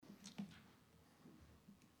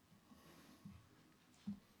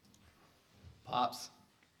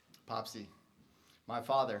Popsy, my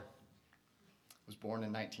father was born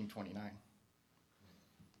in 1929.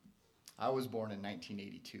 I was born in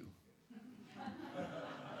 1982.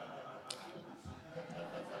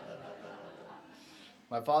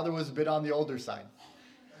 My father was a bit on the older side,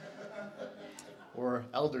 or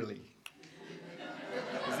elderly,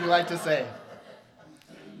 as he liked to say.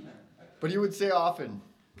 But he would say often,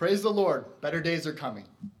 "Praise the Lord, better days are coming."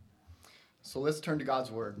 So let's turn to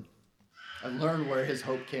God's word and learn where his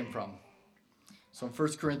hope came from. So in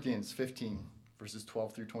 1 Corinthians 15, verses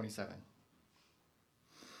 12 through 27.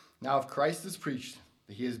 Now if Christ is preached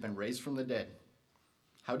that he has been raised from the dead,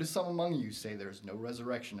 how do some among you say there is no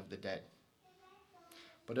resurrection of the dead?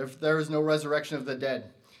 But if there is no resurrection of the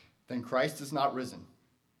dead, then Christ is not risen.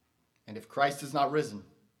 And if Christ is not risen,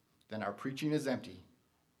 then our preaching is empty,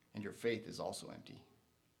 and your faith is also empty.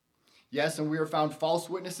 Yes, and we are found false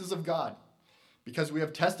witnesses of God, because we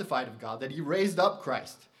have testified of God that he raised up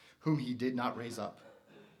Christ, whom he did not raise up.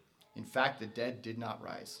 In fact, the dead did not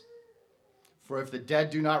rise. For if the dead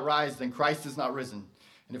do not rise, then Christ is not risen.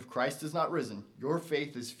 And if Christ is not risen, your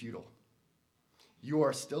faith is futile. You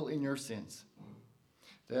are still in your sins.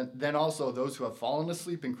 Then also those who have fallen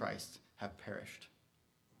asleep in Christ have perished.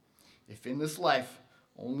 If in this life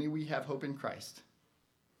only we have hope in Christ,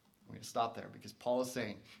 I'm going to stop there because Paul is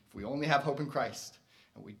saying, if we only have hope in Christ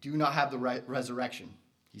and we do not have the resurrection,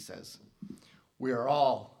 he says, we are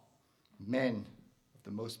all men of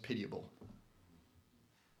the most pitiable.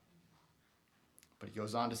 But he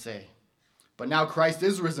goes on to say, but now Christ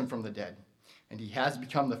is risen from the dead, and he has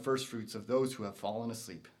become the firstfruits of those who have fallen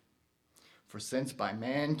asleep. For since by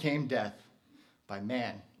man came death, by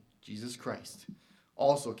man, Jesus Christ,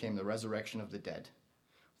 also came the resurrection of the dead.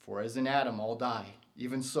 For as in Adam all die,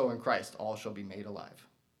 even so in Christ all shall be made alive.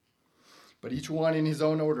 But each one in his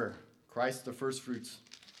own order, Christ the firstfruits.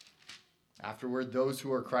 Afterward, those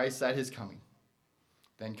who are Christ's at his coming.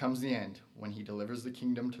 Then comes the end, when he delivers the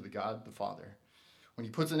kingdom to the God the Father, when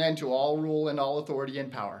he puts an end to all rule and all authority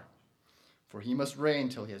and power. For he must reign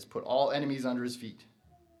till he has put all enemies under his feet.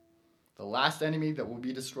 The last enemy that will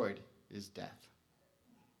be destroyed is death.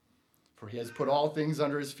 For he has put all things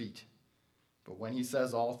under his feet. But when he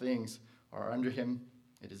says all things are under him,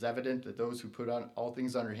 it is evident that those who put on all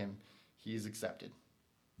things under him, he is accepted.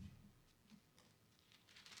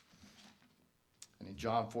 And in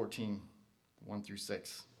John 14, 1 through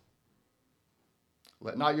 6,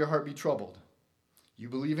 let not your heart be troubled. You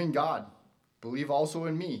believe in God. Believe also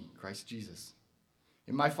in me, Christ Jesus.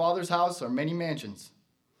 In my Father's house are many mansions.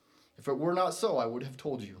 If it were not so, I would have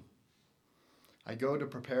told you. I go to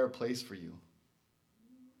prepare a place for you.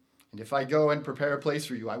 And if I go and prepare a place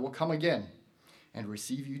for you, I will come again and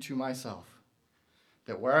receive you to myself,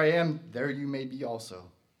 that where I am, there you may be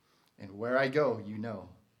also. And where I go, you know,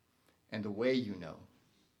 and the way you know.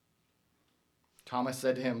 Thomas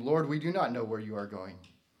said to him, Lord, we do not know where you are going,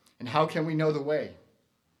 and how can we know the way?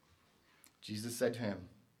 Jesus said to him,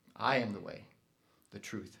 I am the way, the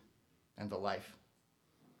truth, and the life.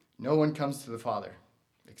 No one comes to the Father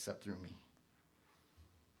except through me.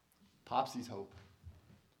 Popsy's hope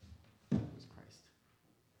was Christ.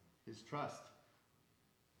 His trust,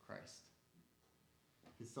 Christ.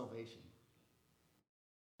 His salvation.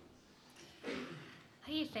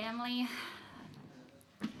 Hey, family.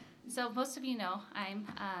 So most of you know I'm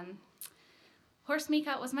Horst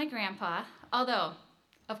Mikat was my grandpa, although,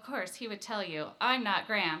 of course, he would tell you, I'm not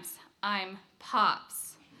Gramps, I'm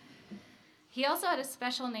Pops. He also had a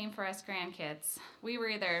special name for us grandkids. We were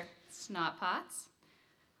either snot pots,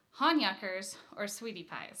 Hanyuckers, or sweetie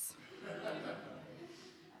pies.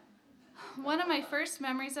 One of my first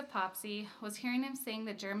memories of Popsy was hearing him sing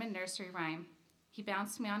the German nursery rhyme. He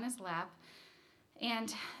bounced me on his lap,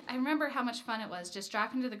 and I remember how much fun it was just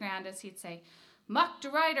dropping to the ground as he'd say, Muck de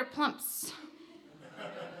Rider plumps.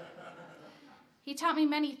 He taught me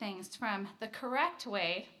many things, from the correct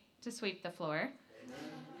way to sweep the floor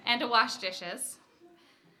and to wash dishes.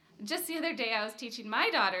 Just the other day, I was teaching my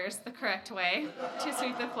daughters the correct way to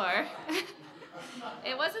sweep the floor.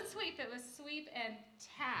 It wasn't sweep, it was sweep and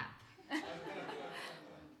tap.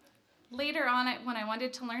 Later on, when I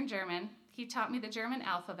wanted to learn German, he taught me the German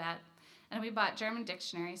alphabet, and we bought German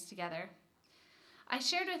dictionaries together. I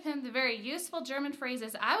shared with him the very useful German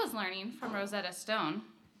phrases I was learning from Rosetta Stone.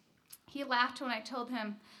 He laughed when I told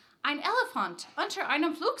him, Ein Elefant unter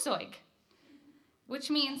einem Flugzeug, which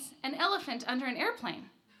means an elephant under an airplane.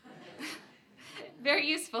 Very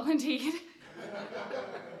useful indeed.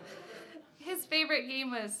 His favorite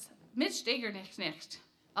game was Mich Nicht,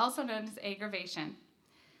 also known as aggravation.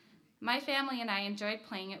 My family and I enjoyed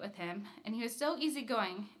playing it with him, and he was so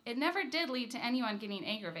easygoing, it never did lead to anyone getting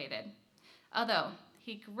aggravated. although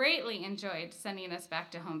he greatly enjoyed sending us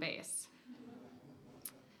back to home base.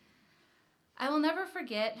 I will never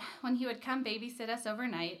forget when he would come babysit us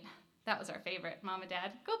overnight. That was our favorite, Mom and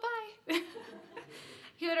Dad, go bye.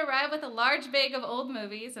 He would arrive with a large bag of old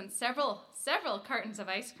movies and several cartons of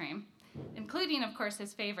ice cream, including, of course,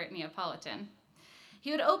 his favorite Neapolitan.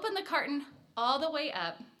 He would open the carton all the way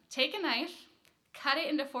up, take a knife, cut it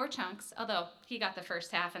into 4 chunks, although he got the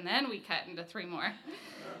first half and then we cut into 3 more.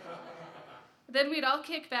 Then we'd all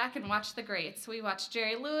kick back and watch the greats. We watched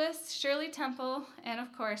Jerry Lewis, Shirley Temple, and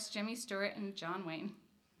of course, Jimmy Stewart and John Wayne.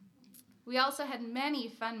 We also had many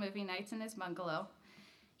fun movie nights in his bungalow.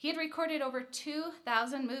 He had recorded over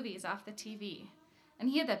 2,000 movies off the TV, and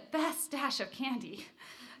he had the best stash of candy,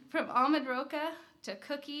 from almond roca to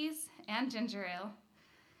cookies and ginger ale.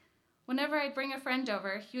 Whenever I'd bring a friend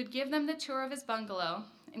over, he would give them the tour of his bungalow,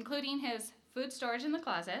 including his food storage in the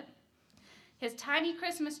closet, his tiny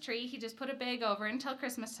Christmas tree he just put a bag over until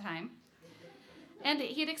Christmas time, and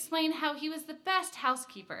he'd explain how he was the best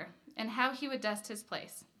housekeeper and how he would dust his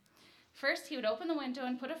place. First, he would open the window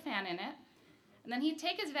and put a fan in it, and then he'd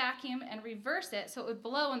take his vacuum and reverse it so it would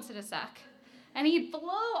blow instead of suck, and he'd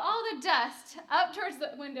blow all the dust up towards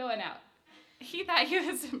the window and out. He thought he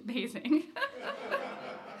was amazing.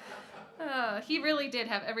 He really did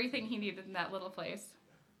have everything he needed in that little place.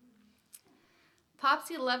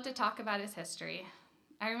 Popsy loved to talk about his history.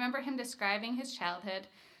 I remember him describing his childhood,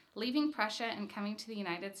 leaving Prussia and coming to the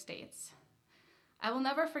United States. I will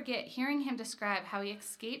never forget hearing him describe how he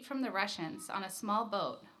escaped from the Russians on a small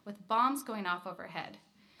boat with bombs going off overhead.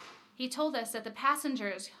 He told us that the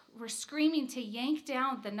passengers were screaming to yank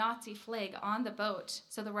down the Nazi flag on the boat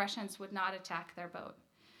so the Russians would not attack their boat.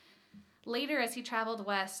 Later, as he traveled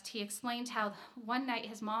west, he explained how one night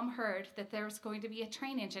his mom heard that there was going to be a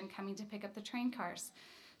train engine coming to pick up the train cars.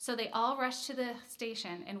 So they all rushed to the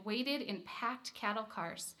station and waited in packed cattle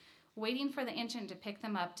cars, waiting for the engine to pick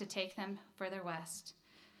them up to take them further west.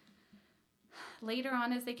 Later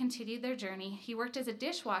on, as they continued their journey, he worked as a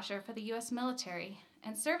dishwasher for the U.S. military,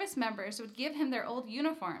 and service members would give him their old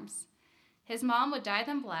uniforms. His mom would dye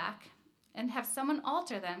them black and have someone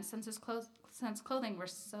alter them since clothing were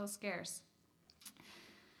so scarce.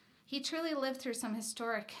 He truly lived through some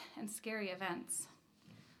historic and scary events.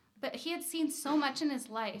 But he had seen so much in his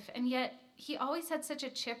life, and yet he always had such a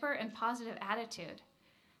chipper and positive attitude.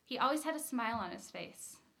 He always had a smile on his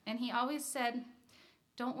face, and he always said,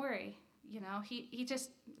 don't worry. He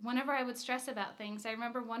just, whenever I would stress about things, I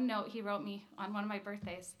remember one note he wrote me on one of my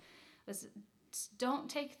birthdays was, don't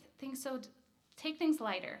take things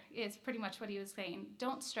lighter, is pretty much what he was saying.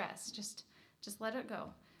 Don't stress, just let it go.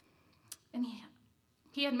 And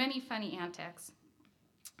he had many funny antics.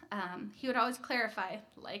 He would always clarify,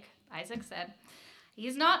 like Isaac said,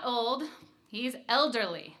 he's not old, he's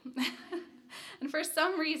elderly. And for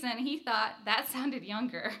some reason, he thought that sounded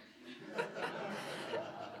younger.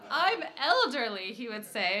 I'm elderly, he would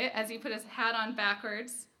say, as he put his hat on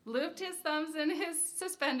backwards, looped his thumbs in his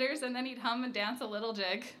suspenders, and then he'd hum and dance a little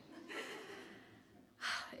jig.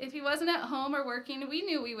 If he wasn't at home or working, we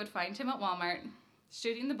knew we would find him at Walmart,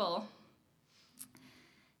 shooting the bull.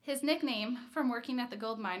 His nickname from working at the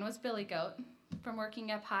gold mine was Billy Goat, from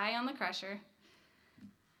working up high on the crusher.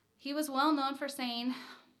 He was well known for saying,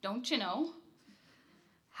 don't you know?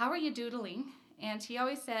 How are you doodling? And he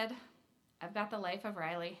always said, I've got the life of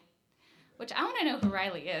Riley, which I want to know who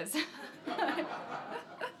Riley is.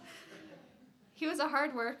 He was a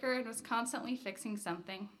hard worker and was constantly fixing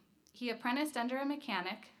something. He apprenticed under a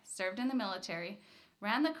mechanic, served in the military,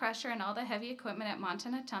 ran the crusher and all the heavy equipment at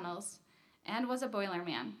Montana Tunnels, and was a boiler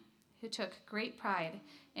man who took great pride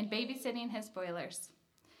in babysitting his boilers.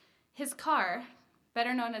 His car,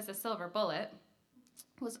 better known as the Silver Bullet,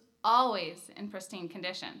 was always in pristine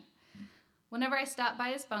condition. Whenever I stopped by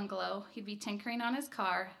his bungalow, he'd be tinkering on his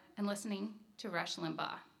car and listening to Rush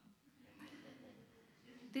Limbaugh.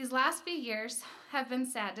 These last few years have been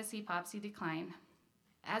sad to see Popsy decline.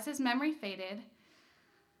 As his memory faded,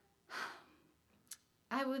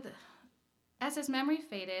 I would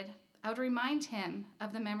remind him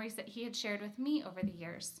of the memories that he had shared with me over the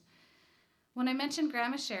years. When I mentioned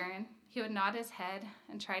Grandma Sharon, he would nod his head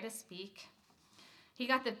and try to speak. He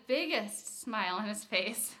got the biggest smile on his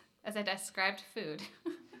face as I described food.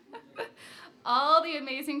 All the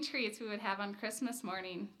amazing treats we would have on Christmas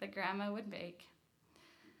morning that Grandma would bake.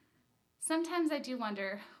 Sometimes I do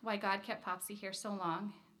wonder why God kept Popsy here so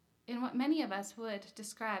long in what many of us would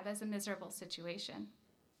describe as a miserable situation.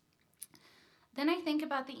 Then I think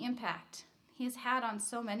about the impact he has had on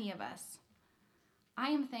so many of us. I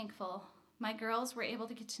am thankful my girls were able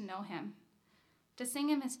to get to know him, to sing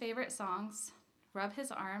him his favorite songs, rub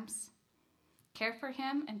his arms, care for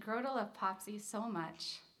him, and grow to love Popsy so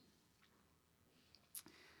much.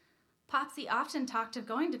 Popsy often talked of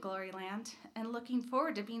going to Glory Land and looking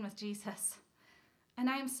forward to being with Jesus. And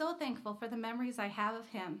I am so thankful for the memories I have of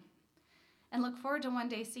him and look forward to one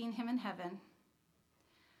day seeing him in heaven.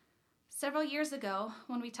 Several years ago,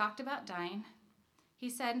 when we talked about dying, he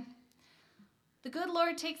said, "The good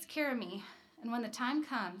Lord takes care of me, and when the time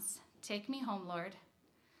comes, take me home, Lord.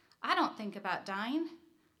 I don't think about dying.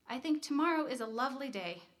 I think tomorrow is a lovely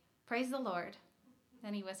day. Praise the Lord."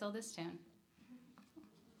 Then he whistled his tune.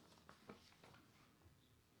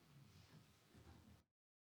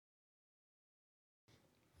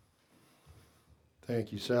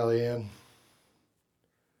 Thank you, Sally Ann.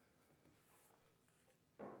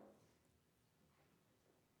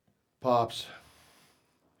 Pops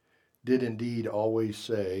did indeed always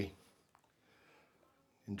say,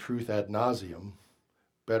 in truth ad nauseum,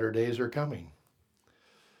 better days are coming.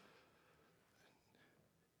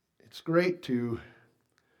 It's great to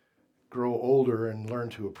grow older and learn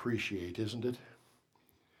to appreciate, isn't it?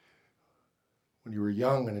 When you were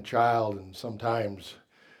young and a child, and sometimes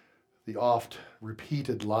the oft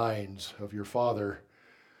repeated lines of your father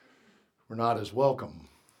were not as welcome.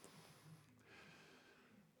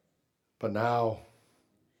 But now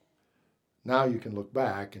you can look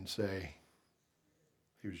back and say,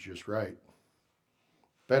 he was just right.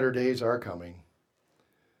 Better days are coming.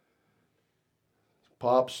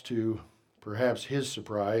 Pops, to perhaps his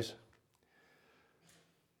surprise,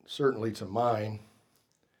 certainly to mine,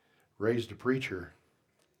 raised a preacher.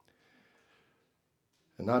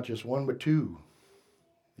 And not just one, but two.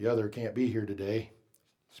 The other can't be here today.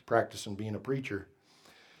 He's practicing being a preacher.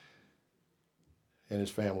 And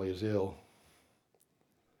his family is ill.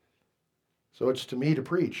 So it's to me to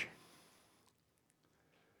preach.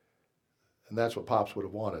 And that's what Pops would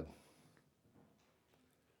have wanted.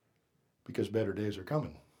 Because better days are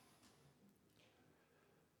coming.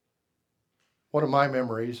 One of my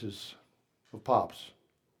memories is of Pops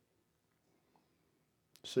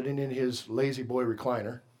sitting in his lazy boy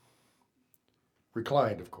recliner,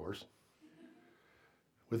 reclined of course,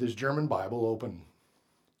 with his German Bible open.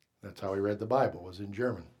 That's how he read the Bible, was in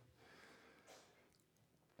German.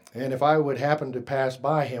 And if I would happen to pass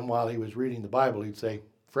by him while he was reading the Bible, he'd say,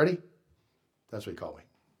 "Freddie?" That's what he called me.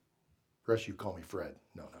 The rest of you call me Fred.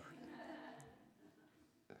 No.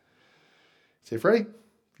 He'd say, "Freddie,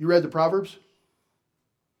 you read the Proverbs?"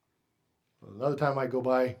 Well, another time I'd go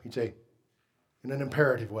by, he'd say, in an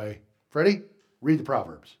imperative way, "Freddie, read the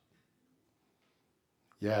Proverbs."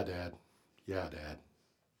 "Yeah, Dad. Yeah, Dad."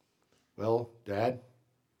 "Well, Dad,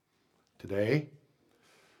 today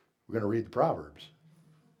we're going to read the Proverbs."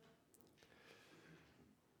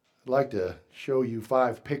 I'd like to show you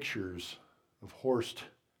 5 pictures of Horst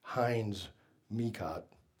Heinz Mikat.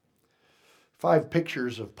 5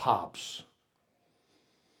 pictures of Pops,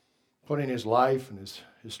 putting his life and his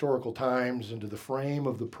historical times into the frame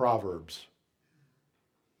of the Proverbs.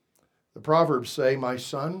 The Proverbs say, "My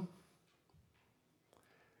son,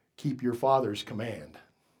 keep your father's command."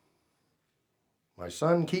 My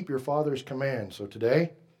son, keep your father's command. So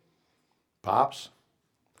today, Pops,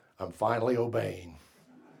 I'm finally obeying.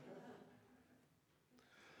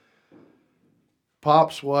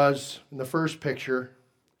 Pops was, in the first picture,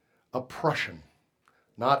 a Prussian,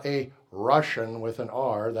 not a Russian with an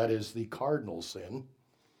R, that is the cardinal sin.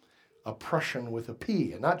 A Prussian with a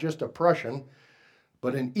P, and not just a Prussian,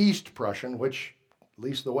 but an East Prussian, which, at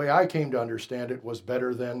least the way I came to understand it, was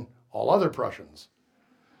better than all other Prussians.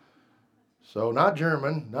 So not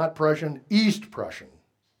German, not Prussian, East Prussian.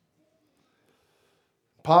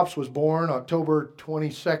 Pops was born October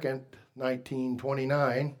 22nd,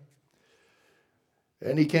 1929,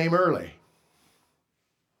 and he came early,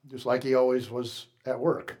 just like he always was at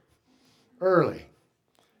work, early.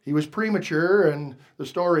 He was premature, and the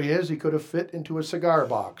story is he could have fit into a cigar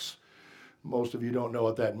box. Most of you don't know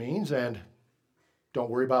what that means, and don't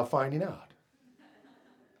worry about finding out.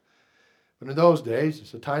 But in those days,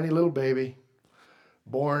 it's a tiny little baby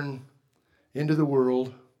born into the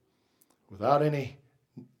world without any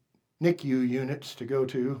NICU units to go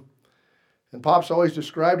to. And Pops always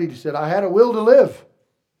described it. He said, "I had a will to live."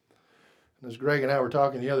 And as Greg and I were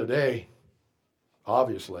talking the other day,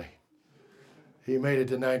 obviously, he made it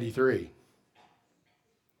to 93.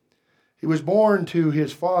 He was born to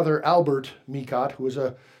his father, Albert Mikat, who was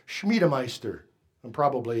a Schmiedemeister. I'm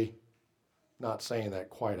probably not saying that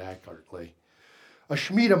quite accurately. A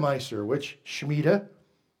Schmiedemeister, which Schmiede,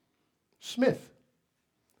 smith.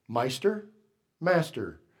 Meister,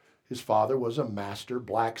 master. His father was a master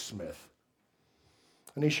blacksmith.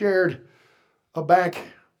 And he shared a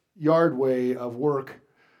backyard way of work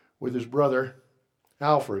with his brother,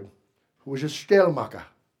 Alfred, who was a stellmacher.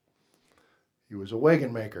 He was a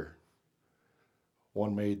wagon maker.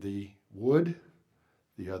 One made the wood,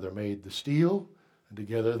 the other made the steel, and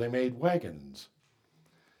together they made wagons.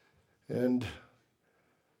 And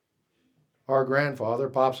our grandfather,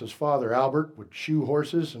 Pops' father, Albert, would shoe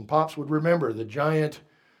horses, and Pops would remember the giant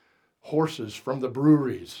horses from the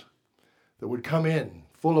breweries that would come in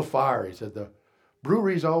full of fire. He said the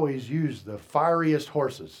breweries always used the fieriest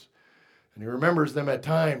horses. And he remembers them at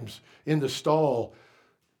times in the stall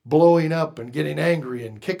blowing up and getting angry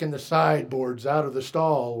and kicking the sideboards out of the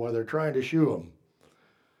stall while they're trying to shoe them.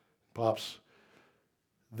 Pops,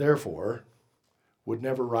 therefore, would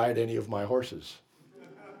never ride any of my horses.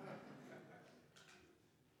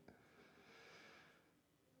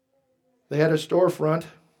 They had a storefront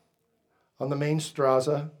on the main Strasse,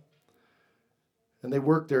 and they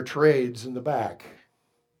worked their trades in the back.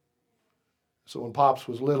 So when Pops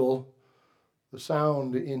was little, the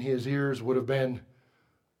sound in his ears would have been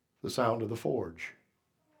the sound of the forge,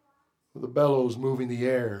 with the bellows moving the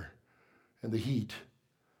air and the heat,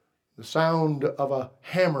 the sound of a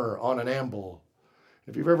hammer on an anvil.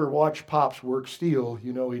 If you've ever watched Pops work steel,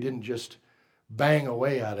 you know he didn't just bang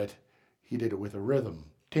away at it. He did it with a rhythm.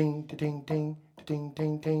 Ting, ting, ting, ting,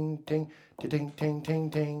 ting, ting, ting, ting, ting, ting,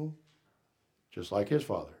 ting, just like his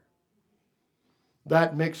father.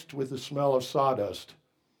 That mixed with the smell of sawdust,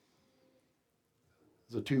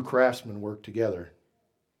 the two craftsmen worked together.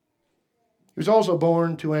 He was also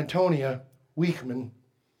born to Antonia Weichmann,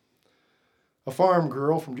 a farm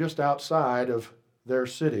girl from just outside of their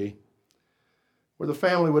city, where the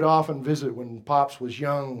family would often visit when Pops was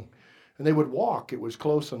young, and they would walk. It was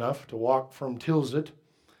close enough to walk from Tilsit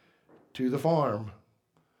to the farm. And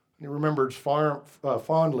he remembered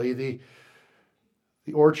fondly the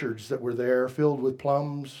orchards that were there, filled with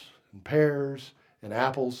plums and pears and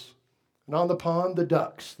apples, and on the pond the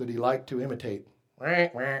ducks that he liked to imitate.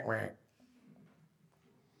 Quack, quack, quack.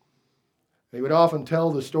 He would often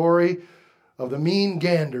tell the story of the mean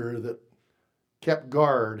gander that kept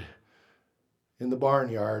guard in the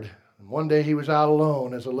barnyard. And one day he was out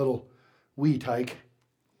alone as a little wee tyke,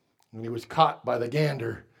 and he was caught by the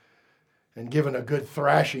gander and given a good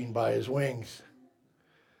thrashing by his wings.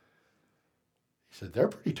 He said, they're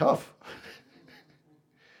pretty tough.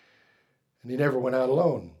 And he never went out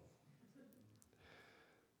alone.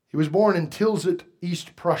 He was born in Tilsit,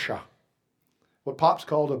 East Prussia, what Pops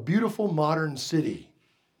called a beautiful modern city.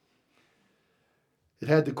 It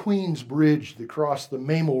had the Queen's Bridge that crossed the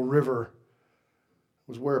Memel River. It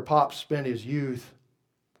was where Pops spent his youth.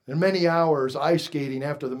 And many hours ice skating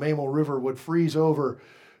after the Memel River would freeze over,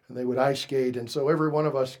 and they would ice skate. And so every one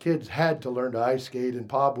of us kids had to learn to ice skate, and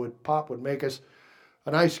Pop would make us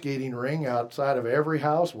an ice skating ring outside of every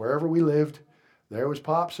house, wherever we lived. There was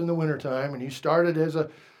Pops in the wintertime, and you started as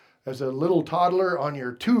a little toddler on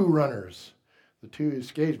your two runners. The two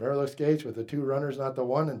skates, remember those skates with the two runners, not the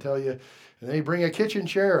one, and then you bring a kitchen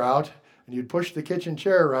chair out, and you'd push the kitchen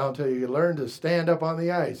chair around until you learn to stand up on the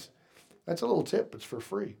ice. That's a little tip. It's for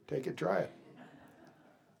free. Take it, try it.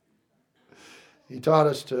 He taught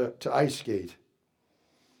us to ice skate.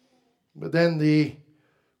 But then the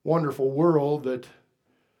wonderful world that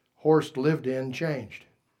Horst lived in changed.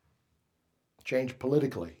 Changed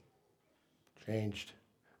politically. Changed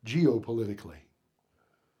geopolitically.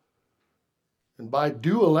 And by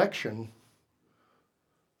due election,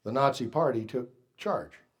 the Nazi Party took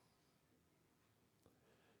charge.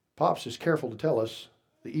 Pops is careful to tell us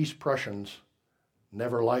the East Prussians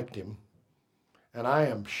never liked him, and I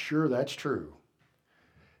am sure that's true.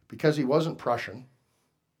 Because he wasn't Prussian,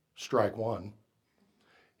 strike one.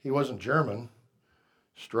 He wasn't German,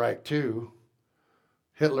 strike two.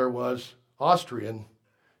 Hitler was Austrian,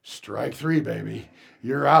 strike three, baby.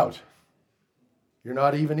 You're out. You're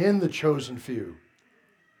not even in the chosen few.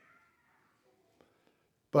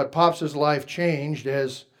 But Pops' life changed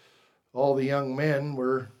as all the young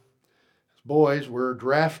boys were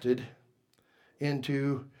drafted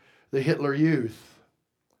into the Hitler Youth.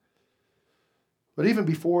 But even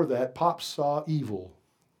before that, Pops saw evil.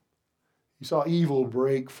 He saw evil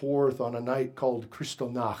break forth on a night called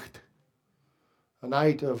Kristallnacht, a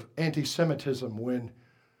night of anti-Semitism when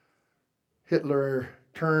Hitler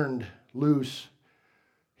turned loose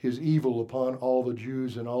his evil upon all the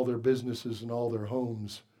Jews and all their businesses and all their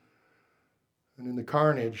homes. And in the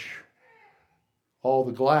carnage, all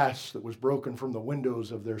the glass that was broken from the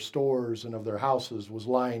windows of their stores and of their houses was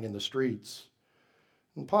lying in the streets.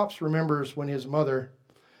 And Pops remembers when his mother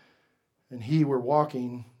and he were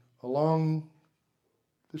walking along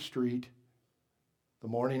the street the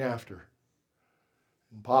morning after.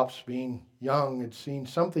 And Pops, being young, had seen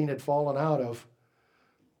something had fallen out of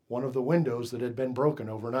one of the windows that had been broken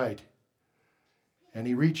overnight. And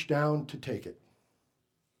he reached down to take it.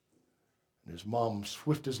 And his mom,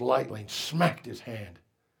 swift as lightning, smacked his hand.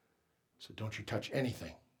 Said, "Don't you touch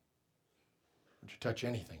anything. Don't you touch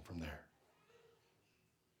anything from there."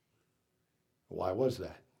 Why was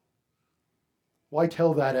that? Why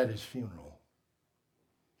tell that at his funeral?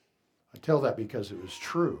 I tell that because it was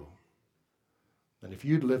true. And if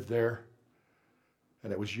you'd lived there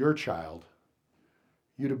and it was your child,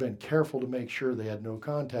 you'd have been careful to make sure they had no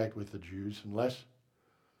contact with the Jews unless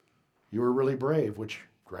you were really brave, which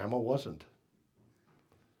Grandma wasn't.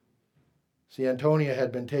 See, Antonia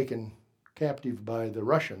had been taken captive by the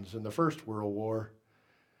Russians in the First World War,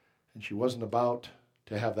 and she wasn't about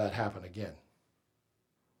to have that happen again.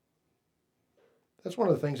 That's one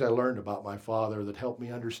of the things I learned about my father that helped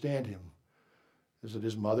me understand him, is that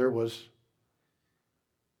his mother was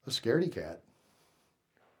a scaredy cat.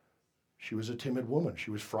 She was a timid woman.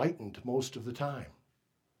 She was frightened most of the time.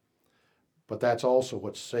 But that's also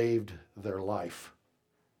what saved their life.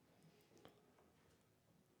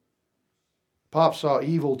 Pop saw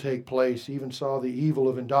evil take place, even saw the evil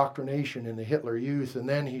of indoctrination in the Hitler youth, and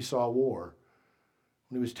then he saw war.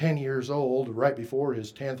 When he was 10 years old, right before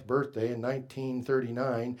his 10th birthday in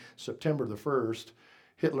 1939, September the 1st,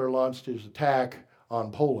 Hitler launched his attack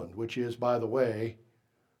on Poland, which is, by the way,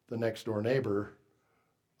 the next-door neighbor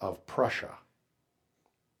of Prussia.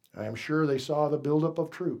 I am sure they saw the buildup of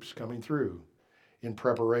troops coming through in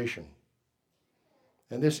preparation.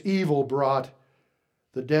 And this evil brought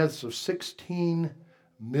the deaths of 16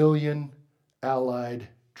 million Allied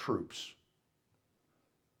troops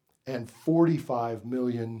and 45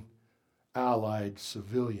 million Allied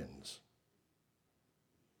civilians.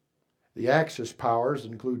 The Axis powers,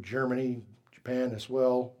 include Germany, Japan as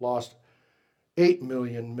well, lost 8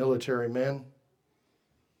 million military men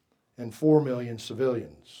and 4 million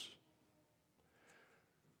civilians.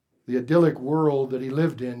 The idyllic world that he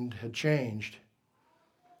lived in had changed,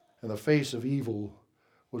 and the face of evil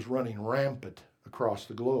was running rampant across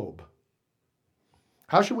the globe.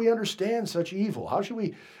 How should we understand such evil? How should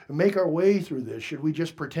we make our way through this? Should we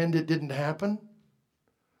just pretend it didn't happen?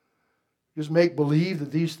 Just make believe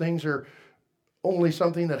that these things are only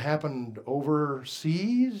something that happened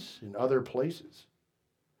overseas in other places?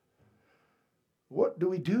 What do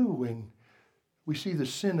we do when we see the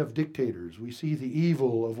sin of dictators? We see the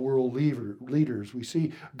evil of world leaders. We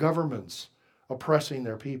see governments oppressing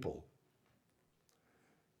their people.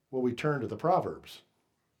 Well, we turn to the Proverbs.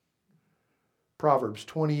 Proverbs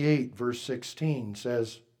 28, verse 16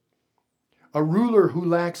 says, "A ruler who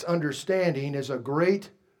lacks understanding is a great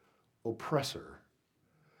oppressor."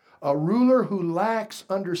 A ruler who lacks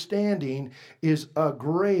understanding is a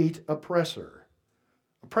great oppressor.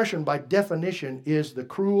 Oppression, by definition, is the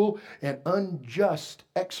cruel and unjust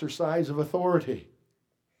exercise of authority.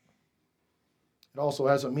 It also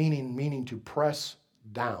has a meaning to press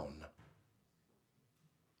down,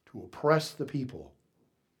 to oppress the people.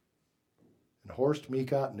 And Horst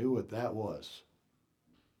Mikat knew what that was.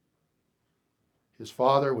 His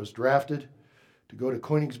father was drafted to go to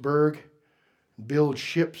Königsberg and build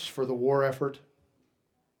ships for the war effort.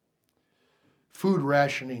 Food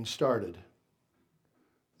rationing started.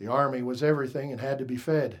 The army was everything and had to be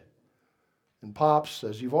fed. And Pops,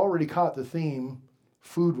 as you've already caught the theme,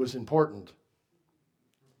 food was important.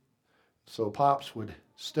 So Pops would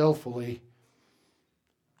stealthily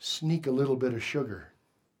sneak a little bit of sugar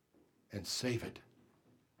and save it.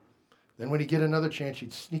 Then when he'd get another chance,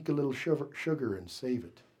 he'd sneak a little sugar and save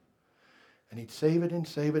it. And he'd save it and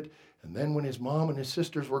save it. And then when his mom and his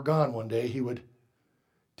sisters were gone one day, he would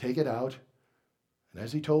take it out. And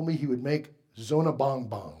as he told me, he would make Zona Bong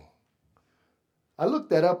Bong. I looked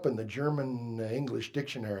that up in the German-English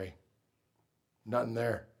dictionary. Nothing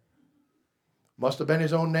there. Must have been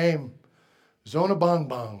his own name. Zona Bong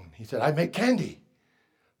Bong. He said, "I'd make candy.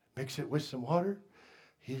 Mix it with some water,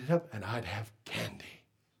 heat it up, and I'd have candy."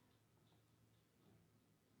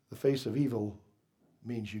 The face of evil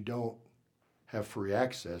means you don't have free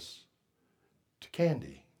access to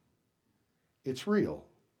candy. It's real.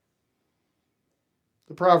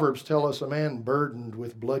 The Proverbs tell us a man burdened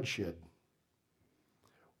with bloodshed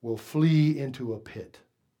will flee into a pit.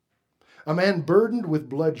 A man burdened with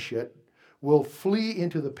bloodshed will flee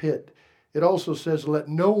into the pit. It also says, "Let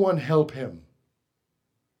no one help him."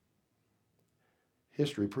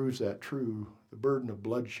 History proves that true. The burden of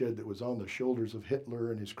bloodshed that was on the shoulders of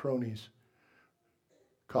Hitler and his cronies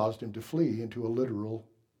caused him to flee into a literal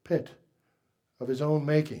pit of his own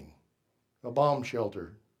making, a bomb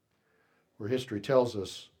shelter, where history tells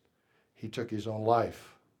us he took his own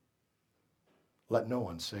life. Let no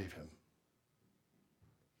one save him.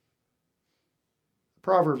 The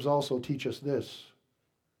Proverbs also teach us this: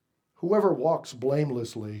 whoever walks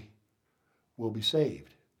blamelessly will be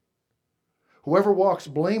saved. Whoever walks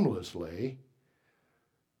blamelessly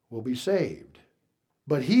will be saved.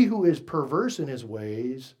 But he who is perverse in his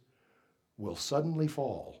ways will suddenly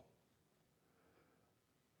fall.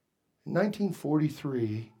 In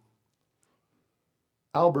 1943,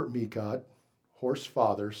 Albert Mikat, Horst's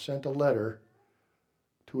father, sent a letter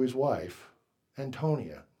to his wife,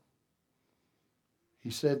 Antonia. He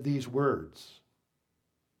said these words: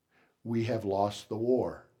 "We have lost the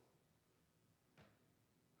war."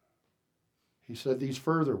 He said these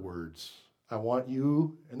further words: "I want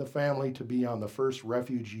you and the family to be on the first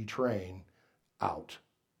refugee train out."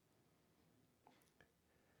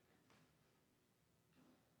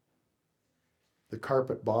 The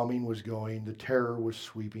carpet bombing was going, the terror was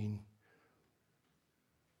sweeping.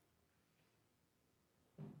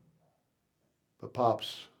 But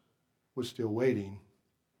Pops was still waiting,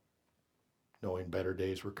 knowing better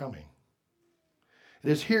days were coming. It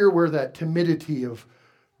is here where that timidity of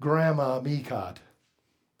Grandma Mikat,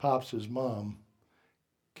 Pops' mom,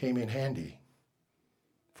 came in handy.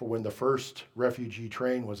 For when the first refugee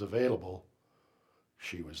train was available,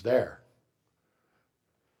 she was there.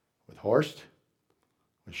 With Horst,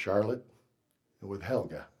 with Charlotte, and with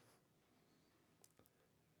Helga.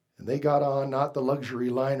 And they got on not the luxury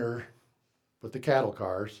liner, but the cattle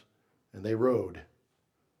cars, and they rode.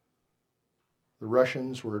 The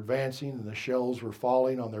Russians were advancing, and the shells were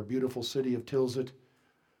falling on their beautiful city of Tilsit,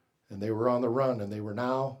 and they were on the run, and they were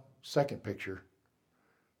now, second picture,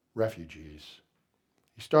 refugees.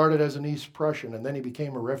 He started as an East Prussian, and then he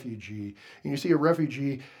became a refugee. And you see, a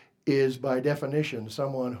refugee is, by definition,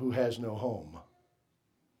 someone who has no home.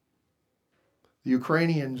 The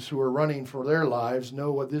Ukrainians who are running for their lives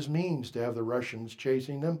know what this means to have the Russians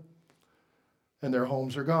chasing them, and their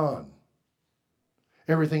homes are gone.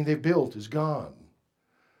 Everything they've built is gone.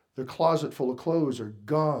 Their closet full of clothes are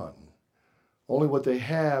gone. Only what they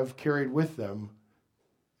have carried with them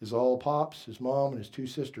is all Pops, his mom, and his two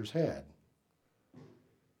sisters had.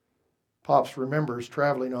 Pops remembers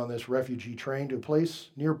traveling on this refugee train to a place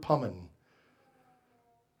near Pullman.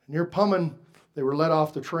 Near Pullman, they were let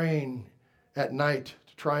off the train at night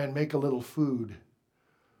to try and make a little food.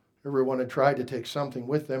 Everyone had tried to take something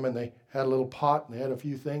with them, and they had a little pot, and they had a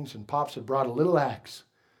few things, and Pops had brought a little axe,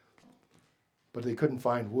 but they couldn't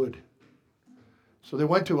find wood. So they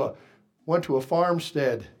went to a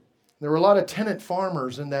farmstead. There were a lot of tenant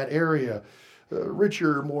farmers in that area.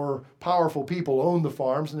 Richer, more powerful people owned the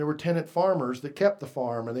farms, and there were tenant farmers that kept the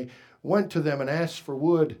farm, and they went to them and asked for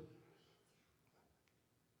wood,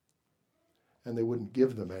 and they wouldn't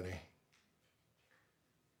give them any.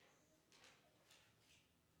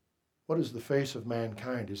 What is the face of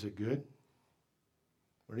mankind? Is it good?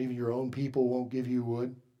 When even your own people won't give you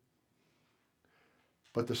wood?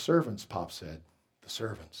 But the servants, Pop said, the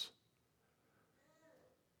servants,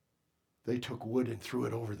 they took wood and threw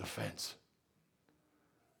it over the fence.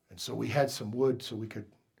 And so we had some wood so we could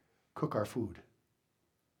cook our food.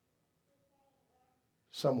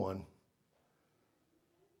 Someone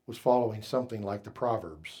was following something like the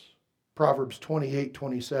Proverbs. Proverbs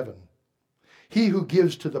 28:27. He who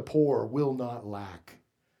gives to the poor will not lack,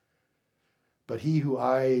 but he who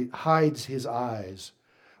hides his eyes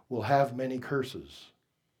will have many curses.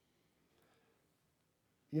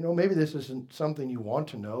 You know, maybe this isn't something you want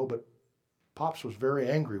to know, but Pops was very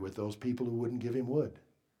angry with those people who wouldn't give him wood.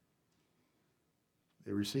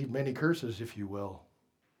 They received many curses, if you will.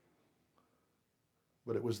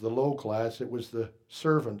 But it was the low class, it was the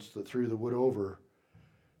servants that threw the wood over.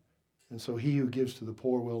 And so he who gives to the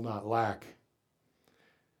poor will not lack.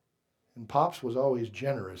 And Pops was always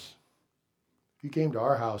generous. If you came to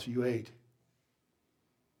our house, you ate.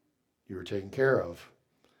 You were taken care of.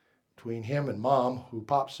 Between him and Mom, who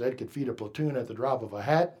Pop said could feed a platoon at the drop of a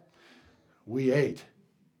hat, we ate.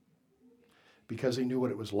 Because he knew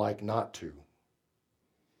what it was like not to.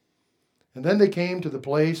 And then they came to the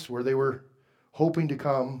place where they were hoping to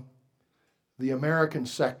come, the American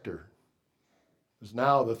sector. As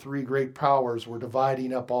now the three great powers were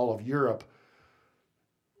dividing up all of Europe,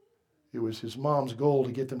 it was his mom's goal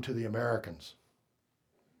to get them to the Americans.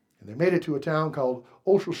 And they made it to a town called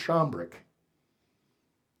Olsztynek.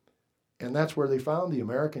 And that's where they found the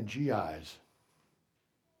American GIs.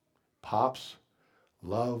 Pops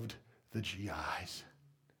loved the GIs.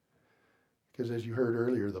 Because as you heard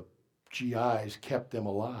earlier, the GIs kept them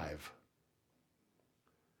alive.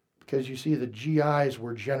 Because you see, the GIs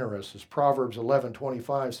were generous. As Proverbs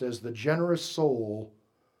 11:25 says, the generous soul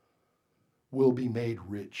will be made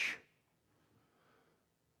rich.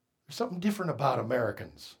 There's something different about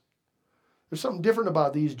Americans. There's something different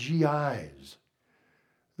about these GIs.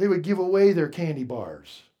 They would give away their candy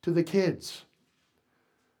bars to the kids.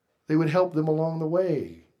 They would help them along the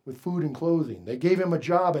way with food and clothing. They gave him a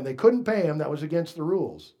job and they couldn't pay him. That was against the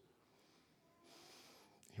rules.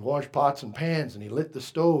 He washed pots and pans and he lit the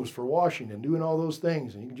stoves for washing and doing all those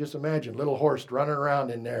things. And you can just imagine little Horst running around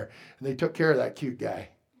in there. And they took care of that cute guy.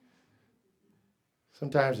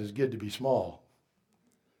 Sometimes it's good to be small.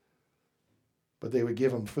 But they would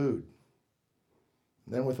give him food.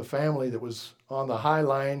 And then with a family that was on the High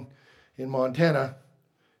Line in Montana,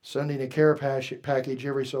 sending a care package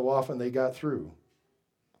every so often, they got through.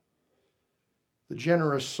 The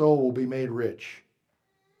generous soul will be made rich.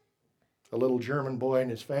 A little German boy and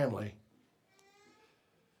his family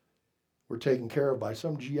were taken care of by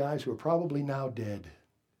some GIs who are probably now dead.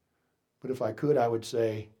 But if I could, I would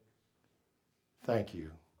say, thank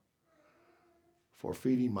you for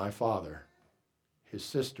feeding my father, his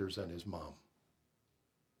sisters, and his mom.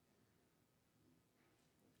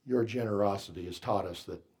 Your generosity has taught us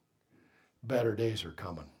that better days are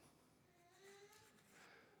coming.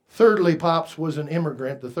 Thirdly, Pops was an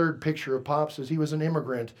immigrant. The third picture of Pops is he was an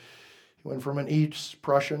immigrant. He went from an East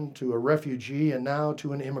Prussian to a refugee and now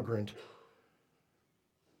to an immigrant.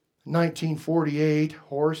 In 1948,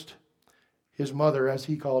 Horst, his mother, as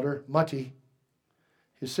he called her, Mutti,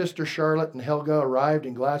 his sister Charlotte and Helga arrived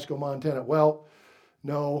in Glasgow, Montana. Well,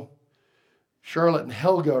 no, Charlotte and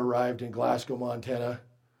Helga arrived in Glasgow, Montana.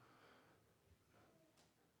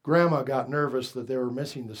 Grandma got nervous that they were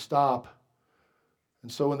missing the stop.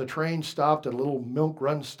 And so when the train stopped at a little milk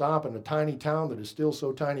run stop in a tiny town that is still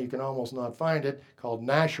so tiny you can almost not find it, called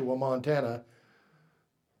Nashua, Montana,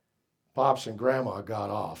 Pops and Grandma got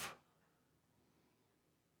off.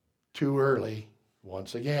 Too early,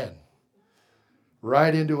 once again.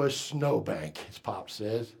 Right into a snowbank, as Pop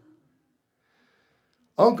says.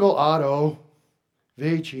 Uncle Otto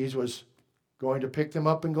Veitches was going to pick them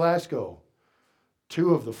up in Glasgow.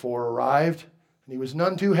 2 of the 4 arrived, and he was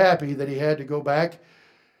none too happy that he had to go back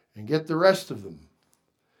and get the rest of them.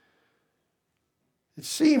 It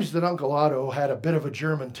seems that Uncle Otto had a bit of a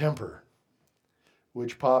German temper,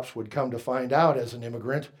 which Pops would come to find out as an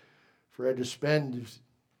immigrant. Fred was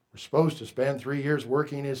supposed to spend 3 years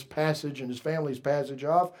working his passage and his family's passage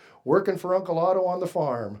off, working for Uncle Otto on the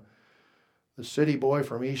farm. The city boy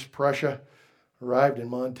from East Prussia arrived in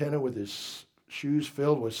Montana with his shoes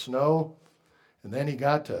filled with snow, and then he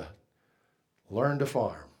got to learn to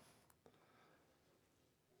farm.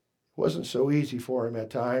 It wasn't so easy for him at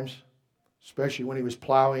times, especially when he was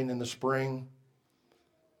plowing in the spring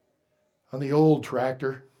on the old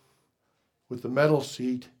tractor with the metal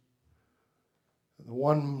seat, the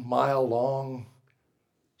 1 mile long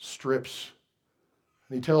strips.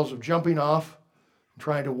 And he tells of jumping off and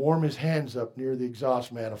trying to warm his hands up near the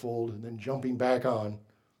exhaust manifold and then jumping back on.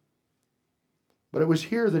 But it was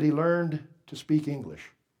here that he learned to speak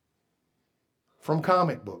English from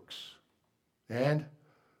comic books and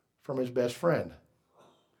from his best friend,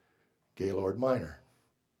 Gaylord Minor,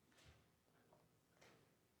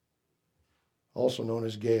 also known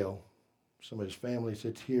as Gale. Some of his family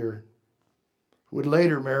sits here, who would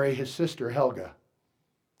later marry his sister Helga.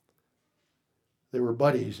 They were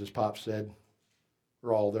buddies, as Pop said,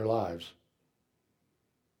 for all their lives.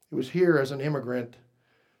 It was here as an immigrant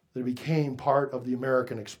that he became part of the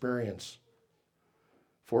American experience.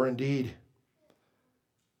 For indeed,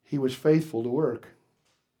 he was faithful to work.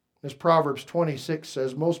 As Proverbs 26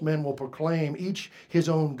 says, most men will proclaim each his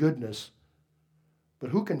own goodness,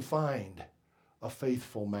 but who can find a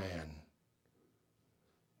faithful man?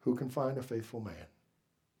 Who can find a faithful man?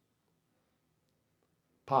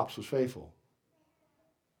 Pops was faithful.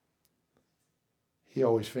 He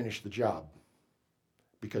always finished the job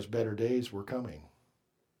because better days were coming.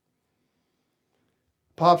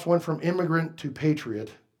 Pops went from immigrant to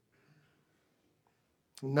patriot.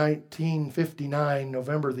 In 1959,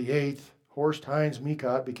 November the 8th, Horst Heinz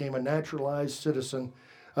Mikat became a naturalized citizen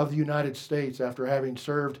of the United States after having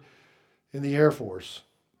served in the Air Force.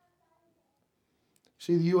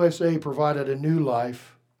 See, the USA provided a new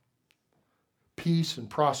life, peace and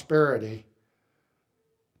prosperity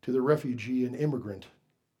to the refugee and immigrant.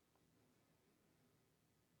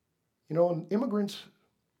 You know, immigrants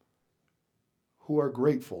who are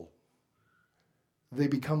grateful, they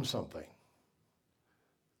become something.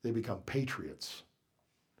 They become patriots.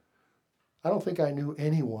 I don't think I knew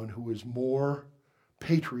anyone who was more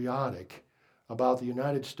patriotic about the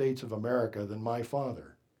United States of America than my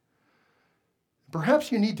father.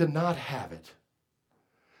 Perhaps you need to not have it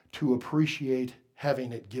to appreciate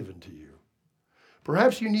having it given to you.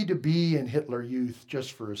 Perhaps you need to be in Hitler Youth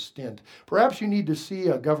just for a stint. Perhaps you need to see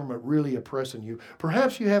a government really oppressing you.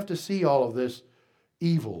 Perhaps you have to see all of this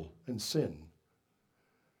evil and sin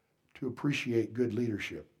to appreciate good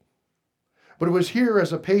leadership. But it was here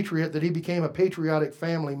as a patriot that he became a patriotic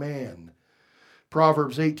family man.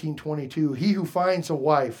 Proverbs 18:22, he who finds a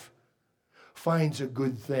wife finds a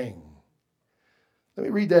good thing. Let me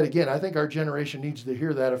read that again. I think our generation needs to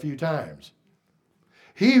hear that a few times.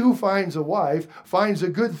 He who finds a wife finds a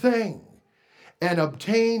good thing and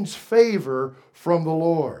obtains favor from the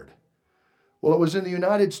Lord. Well, it was in the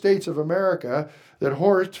United States of America that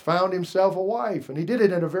Horst found himself a wife, and he did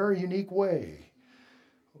it in a very unique way.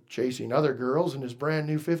 Chasing other girls in his brand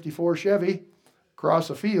new 54 Chevy across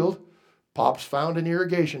a field, Pops found an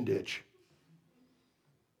irrigation ditch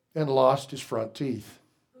and lost his front teeth.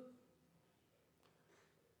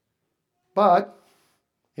 But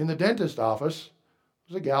in the dentist office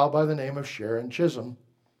was a gal by the name of Sharon Chisholm,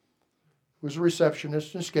 who was a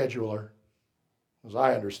receptionist and scheduler. As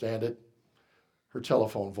I understand it, her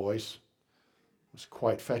telephone voice was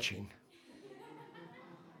quite fetching.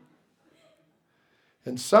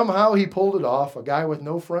 And somehow he pulled it off, a guy with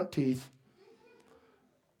no front teeth,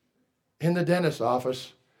 in the dentist's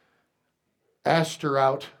office, asked her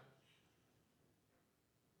out,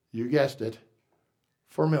 you guessed it,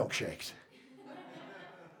 for milkshakes.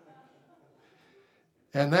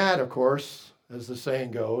 And that, of course, as the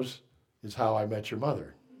saying goes, is how I met your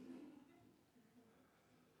mother.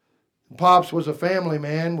 Pops was a family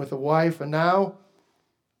man with a wife and now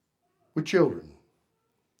with children.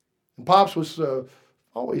 And Pops was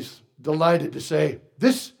always delighted to say,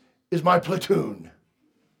 this is my platoon.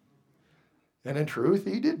 And in truth,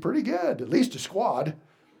 he did pretty good, at least a squad.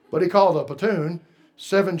 But he called a platoon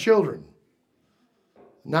 7 children.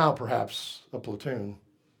 Now perhaps a platoon.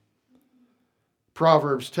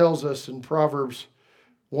 Proverbs tells us in Proverbs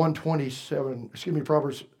 27,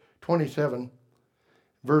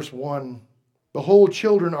 verse 1, behold,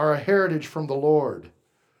 children are a heritage from the Lord.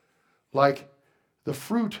 Like the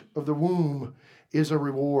fruit of the womb is a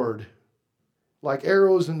reward. Like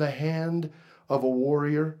arrows in the hand of a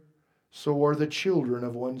warrior, so are the children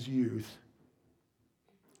of one's youth.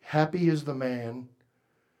 Happy is the man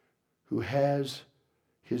who has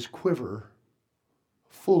his quiver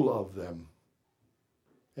full of them.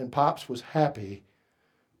 And Pops was happy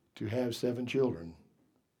to have 7 children.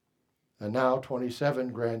 And now 27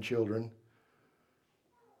 grandchildren.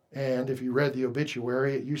 And if you read the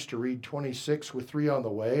obituary, it used to read 26 with 3 on the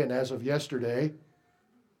way. And as of yesterday,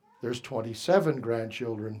 there's 27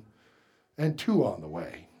 grandchildren and 2 on the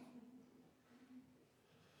way.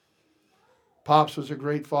 Pops was a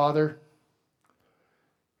great father.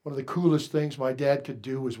 One of the coolest things my dad could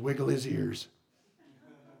do was wiggle his ears.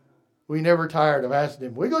 We never tired of asking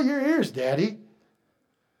him, wiggle your ears, Daddy.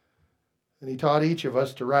 And he taught each of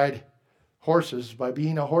us to ride horses by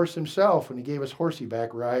being a horse himself, and he gave us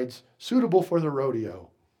horsey-back rides suitable for the rodeo.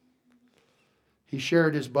 He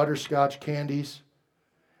shared his butterscotch candies,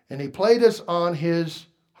 and he played us on his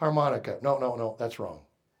harmonica. No, that's wrong.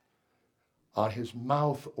 On his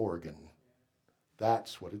mouth organ.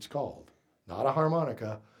 That's what it's called. Not a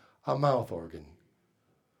harmonica, a mouth organ.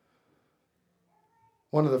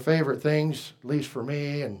 One of the favorite things, at least for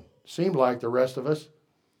me, and seemed like the rest of us,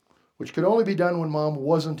 which could only be done when Mom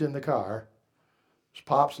wasn't in the car, was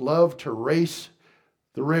Pops loved to race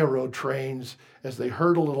the railroad trains as they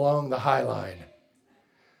hurtled along the High Line.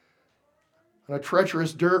 On a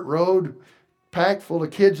treacherous dirt road, packed full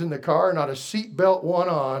of kids in the car, not a seatbelt one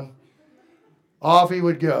on, off he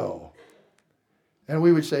would go. And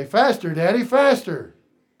we would say, faster, Daddy, faster.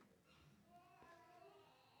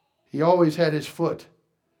 He always had his foot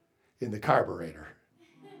in the carburetor.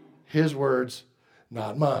 His words,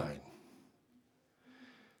 not mine.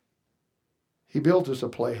 He built us a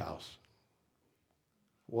playhouse.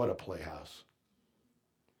 What a playhouse.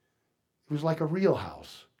 It was like a real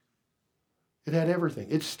house. It had everything.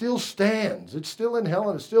 It still stands. It's still in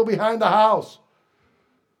Helen. It's still behind the house.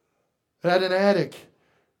 It had an attic.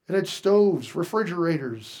 It had stoves,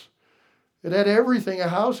 refrigerators. It had everything a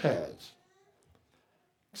house has.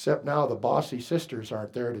 Except now the bossy sisters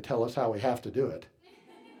aren't there to tell us how we have to do it.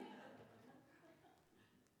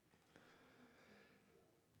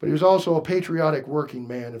 But he was also a patriotic working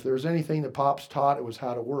man. If there was anything that Pops taught, it was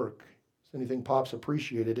how to work. If anything Pops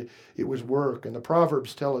appreciated, it was work. And the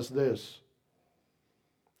Proverbs tell us this.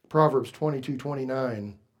 Proverbs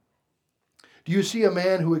 22:29. Do you see a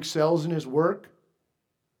man who excels in his work?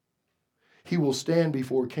 He will stand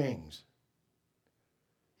before kings.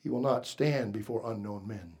 He will not stand before unknown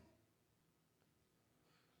men.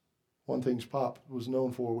 One thing Pop was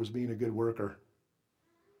known for was being a good worker.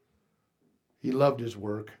 He loved his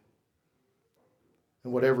work.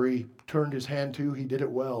 And whatever he turned his hand to, he did it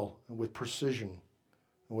well and with precision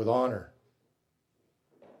and with honor.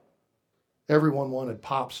 Everyone wanted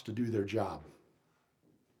Pops to do their job.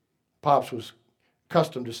 Pops was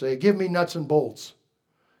accustomed to say, "Give me nuts and bolts.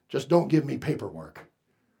 Just don't give me paperwork."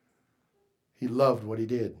 He loved what he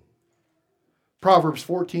did. Proverbs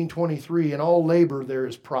 14:23, "In all labor there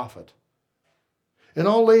is profit. In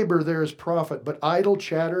all labor there is profit, but idle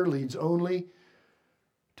chatter leads only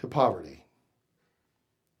to poverty."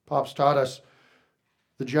 Pops taught us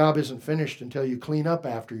the job isn't finished until you clean up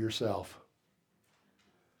after yourself.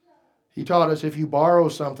 He taught us if you borrow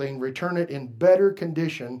something, return it in better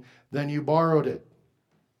condition than you borrowed it.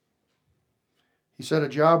 He said a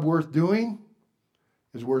job worth doing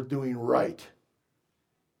is worth doing right.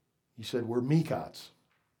 He said we're Mikats.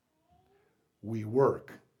 We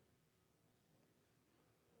work.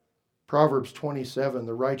 Proverbs 27,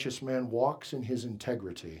 "The righteous man walks in his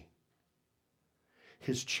integrity.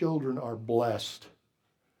 His children are blessed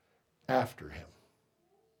after him."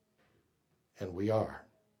 And we are.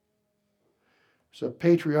 So a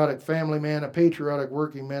patriotic family man, a patriotic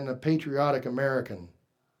working man, a patriotic American.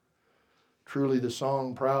 Truly the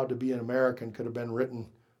song "Proud to be an American" could have been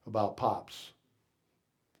written about Pops.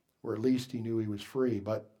 Or at least he knew he was free,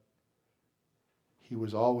 but he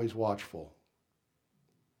was always watchful.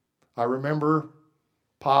 I remember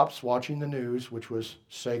Pops watching the news, which was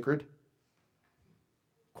sacred,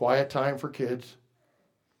 quiet time for kids.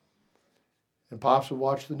 And Pops would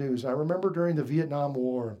watch the news. I remember during the Vietnam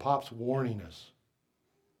War and Pops warning us.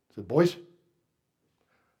 He said, "Boys,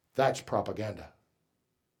 that's propaganda.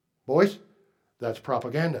 Boys, that's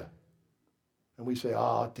propaganda." And we say,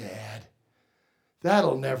 "Oh, Dad,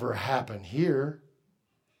 that'll never happen here."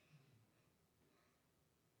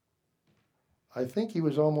 I think he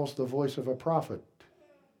was almost the voice of a prophet.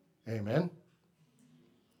 Amen.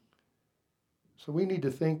 So we need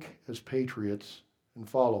to think as patriots and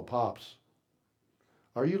follow Pops.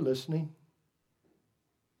 Are you listening?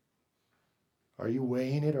 Are you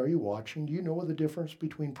weighing it? Are you watching? Do you know the difference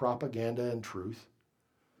between propaganda and truth?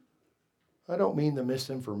 I don't mean the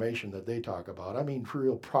misinformation that they talk about. I mean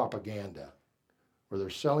real propaganda, where they're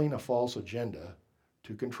selling a false agenda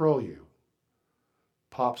to control you.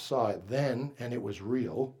 Pops saw it then, and it was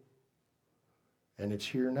real, and it's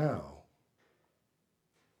here now.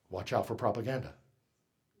 Watch out for propaganda.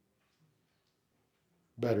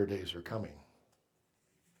 Better days are coming.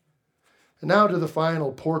 And now to the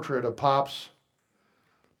final portrait of Pops,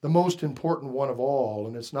 the most important one of all,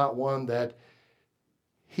 and it's not one that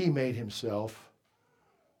he made himself.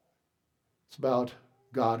 It's about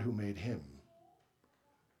God who made him.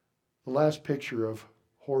 The last picture of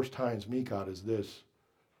Horst Mikat is this.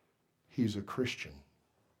 He's a Christian,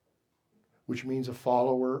 which means a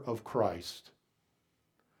follower of Christ.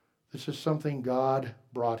 This is something God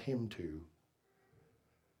brought him to.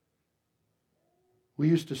 We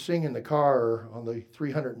used to sing in the car on the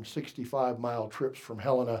 365-mile trips from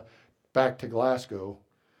Helena back to Glasgow.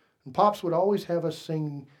 And Pops would always have us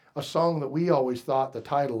sing a song that we always thought the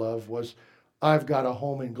title of was "I've Got a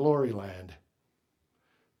Home in Glory Land."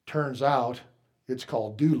 Turns out it's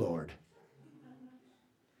called "Do Lord."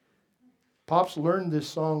 Pops learned this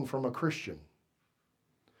song from a Christian.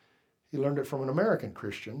 He learned it from an American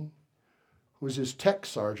Christian who was his tech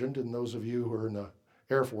sergeant, and those of you who are in the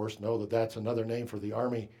Air Force know that that's another name for the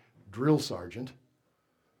Army drill sergeant.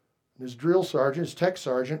 And his drill sergeant, his tech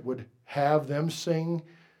sergeant, would have them sing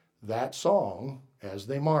that song as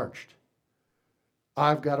they marched.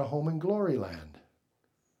 I've got a home in glory land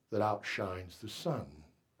that outshines the sun.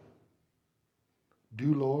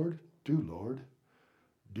 Do Lord,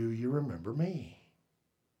 do you remember me?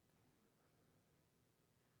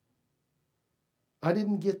 I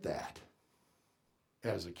didn't get that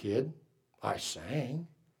as a kid. I sang.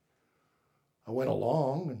 I went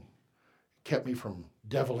along and it kept me from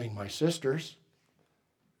deviling my sisters,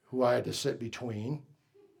 who I had to sit between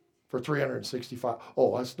for 365.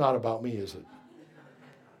 Oh, that's not about me, is it?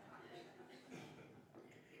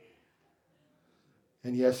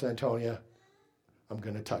 And yes, Antonia, I'm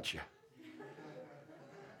going to touch you.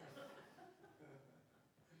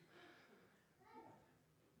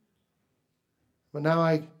 But now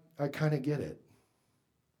I kind of get it.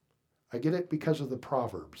 I get it because of the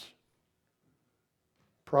Proverbs.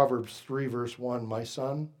 Proverbs 3 verse 1, my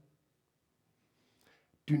son,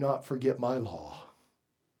 do not forget my law.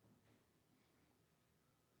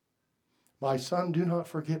 My son, do not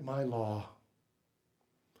forget my law,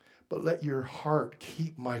 but let your heart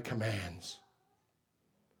keep my commands.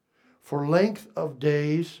 For length of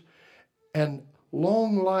days and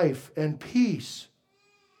long life and peace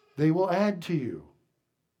they will add to you.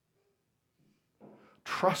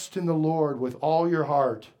 Trust in the Lord with all your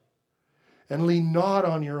heart and lean not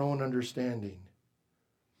on your own understanding.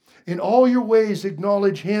 In all your ways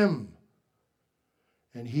acknowledge Him,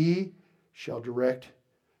 and He shall direct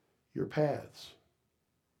your paths.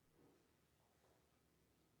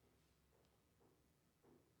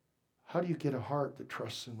 How do you get a heart that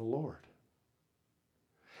trusts in the Lord?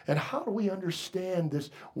 And how do we understand this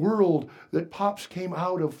world that Pops came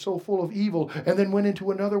out of so full of evil and then went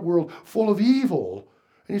into another world full of evil?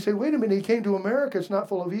 And you say, wait a minute, he came to America, it's not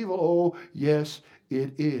full of evil. Oh, yes,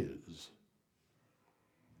 it is.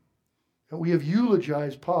 And we have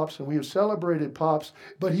eulogized Pops and we have celebrated Pops,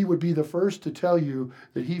 but he would be the first to tell you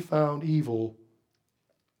that he found evil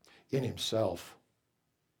in himself.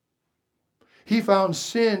 He found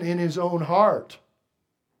sin in his own heart.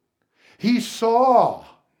 He saw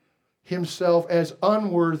himself as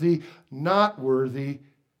unworthy, not worthy,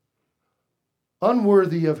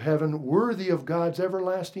 unworthy of heaven, worthy of God's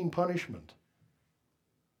everlasting punishment.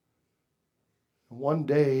 One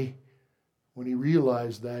day, when he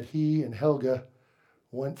realized that, he and Helga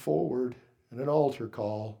went forward in an altar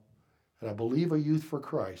call, and I believe a Youth for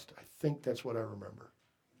Christ. I think that's what I remember.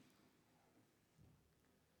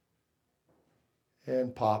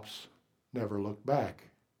 And Pops never looked back,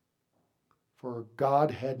 for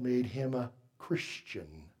God had made him a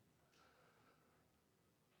Christian,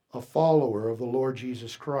 a follower of the Lord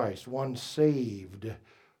Jesus Christ, one saved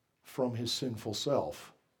from his sinful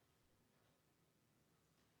self.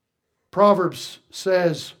 Proverbs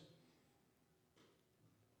says,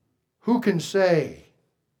 "Who can say,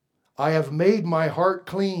 I have made my heart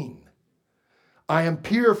clean. I am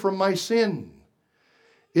pure from my sin."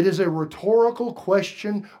 It is a rhetorical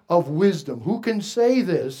question of wisdom. Who can say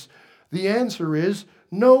this? The answer is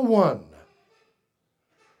no one.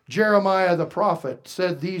 Jeremiah the prophet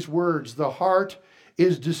said these words, "The heart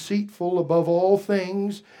is deceitful above all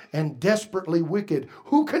things and desperately wicked.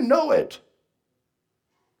 Who can know it?"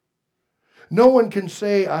 No one can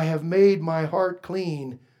say, "I have made my heart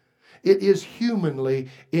clean." It is humanly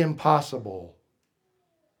impossible.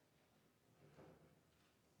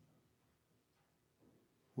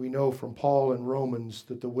 We know from Paul in Romans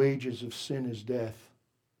that the wages of sin is death,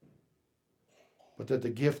 but that the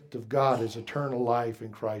gift of God is eternal life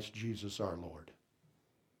in Christ Jesus our Lord.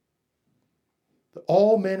 That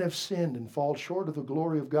all men have sinned and fall short of the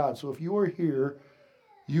glory of God. So if you are here,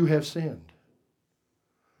 you have sinned.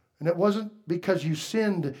 And it wasn't because you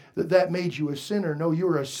sinned that made you a sinner. No,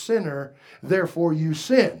 you're a sinner, therefore you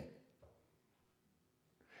sin.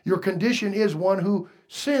 Your condition is one who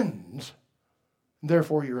sins,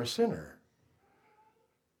 therefore you're a sinner.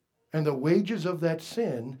 And the wages of that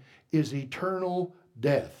sin is eternal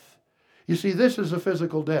death. You see, this is a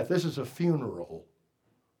physical death. This is a funeral.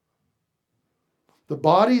 The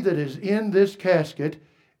body that is in this casket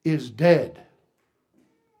is dead.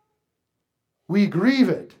 We grieve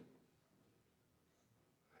it.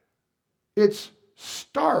 It's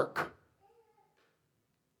stark.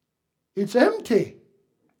 It's empty.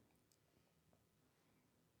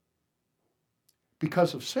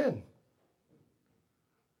 Because of sin.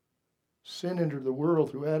 Sin entered the world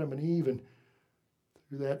through Adam and Eve, and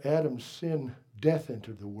through that Adam's sin, death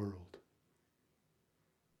entered the world.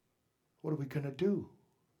 What are we going to do?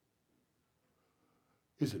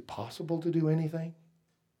 Is it possible to do anything?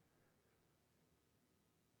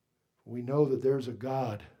 We know that there's a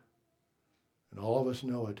God, and all of us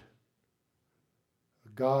know it. A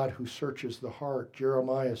God who searches the heart.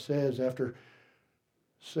 Jeremiah says, after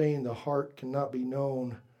saying the heart cannot be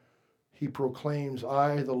known, he proclaims,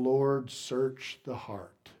 "I, the Lord, search the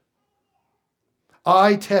heart.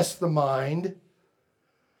 I test the mind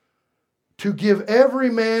to give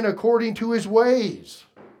every man according to his ways,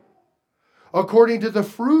 according to the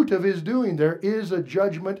fruit of his doing." There is a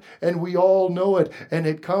judgment, and we all know it, and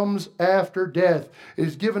it comes after death. It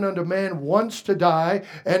is given unto man once to die,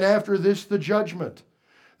 and after this the judgment.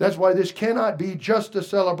 That's why this cannot be just a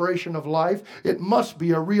celebration of life. It must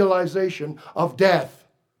be a realization of death.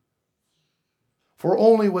 For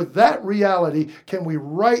only with that reality can we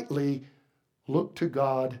rightly look to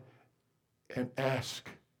God and ask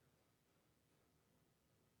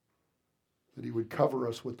that He would cover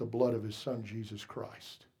us with the blood of His Son, Jesus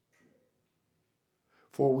Christ.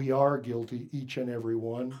 For we are guilty, each and every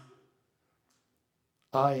one.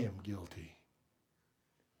 I am guilty.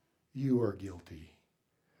 You are guilty.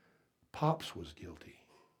 Pops was guilty.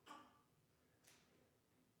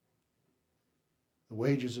 The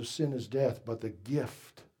wages of sin is death, but the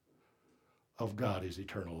gift of God is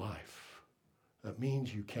eternal life. That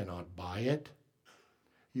means you cannot buy it.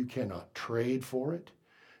 You cannot trade for it.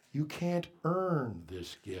 You can't earn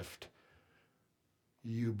this gift.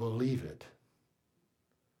 You believe it.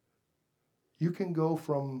 You can go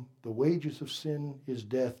from the wages of sin is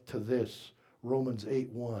death to this, Romans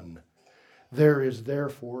 8:1. There is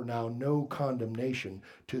therefore now no condemnation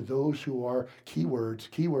to those who are,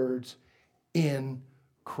 keywords, in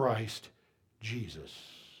Christ Jesus.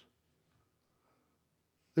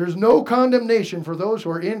 There's no condemnation for those who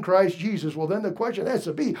are in Christ Jesus. Well, then the question has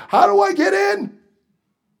to be, how do I get in?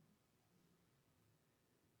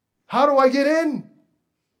 How do I get in?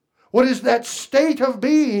 What is that state of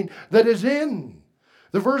being that is in?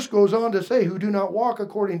 The verse goes on to say, who do not walk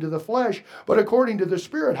according to the flesh, but according to the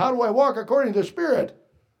Spirit. How do I walk according to the Spirit?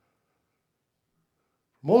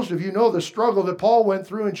 Most of you know the struggle that Paul went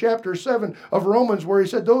through in chapter 7 of Romans, where he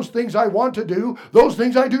said, those things I want to do, those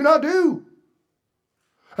things I do not do.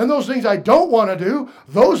 And those things I don't want to do,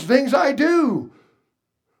 those things I do.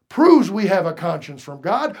 Proves we have a conscience from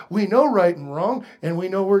God. We know right and wrong, and we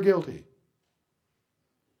know we're guilty.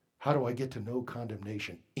 How do I get to no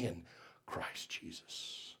condemnation in Christ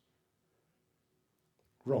Jesus?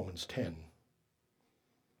 Romans 10.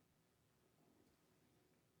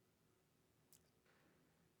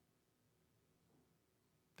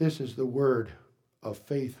 This is the word of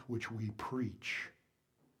faith which we preach.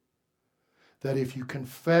 That if you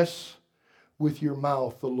confess with your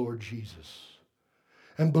mouth the Lord Jesus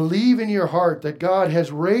and believe in your heart that God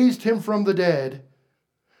has raised him from the dead,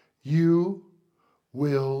 you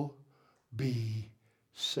will be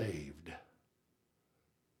saved.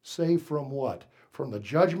 Saved from what? From the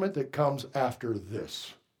judgment that comes after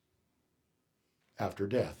this. After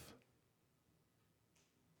death.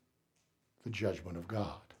 The judgment of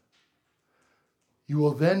God. You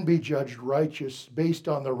will then be judged righteous based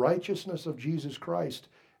on the righteousness of Jesus Christ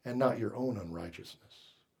and not your own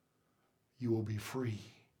unrighteousness. You will be free.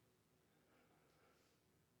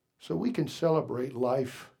 So we can celebrate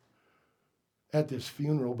life at this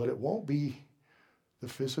funeral, but it won't be the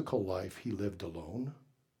physical life he lived alone.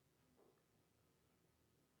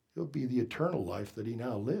 It'll be the eternal life that he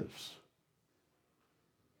now lives.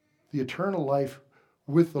 The eternal life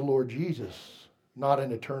with the Lord Jesus, not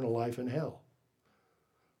an eternal life in hell.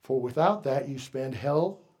 For without that, you spend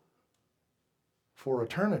hell for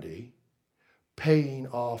eternity paying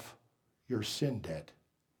off your sin debt,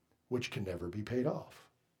 which can never be paid off.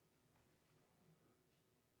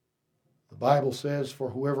 The Bible says, for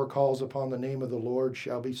whoever calls upon the name of the Lord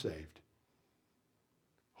shall be saved.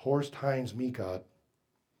 Horst Mikat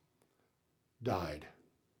died,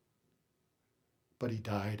 but he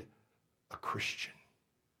died a Christian.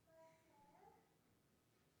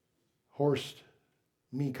 Horst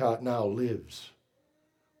Mikat now lives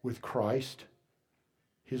with Christ,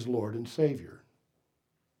 his Lord and Savior.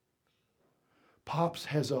 Pops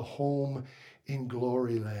has a home in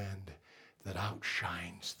glory land that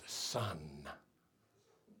outshines the sun.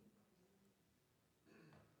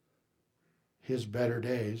 His better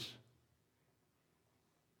days,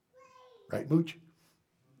 right, Mooch,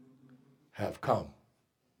 have come.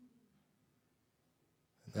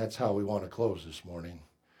 And that's how we want to close this morning.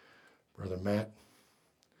 Brother Matt,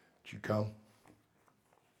 would you come?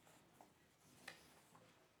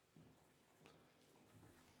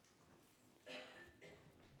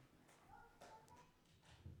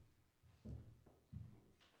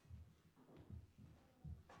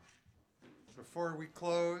 Before we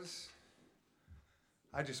close,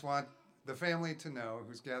 I just want the family to know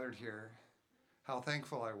who's gathered here how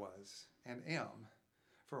thankful I was and am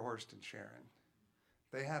for Horst and Sharon.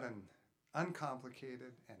 They had an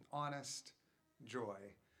uncomplicated and honest joy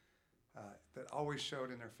that always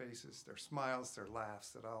showed in their faces, their smiles, their laughs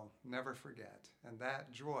that I'll never forget. And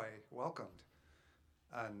that joy welcomed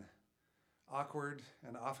an awkward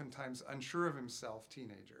and oftentimes unsure of himself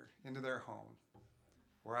teenager into their home,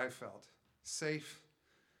 where I felt safe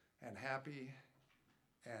and happy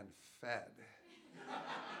and fed.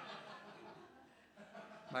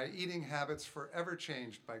 My eating habits forever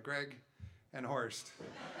changed by Greg and Horst.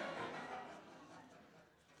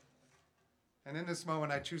 And in this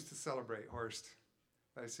moment, I choose to celebrate Horst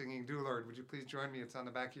by singing, Do Lord, would you please join me? It's on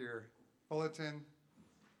the back of your bulletin.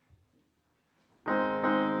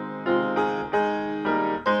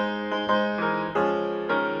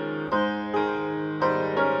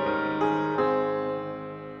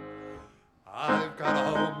 I've got a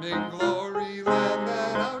home in glory land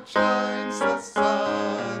that outshines the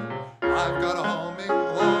sun. I've got a home in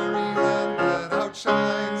glory land that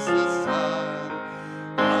outshines the sun.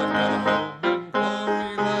 I've got a home in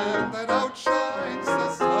glory land that outshines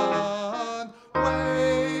the sun,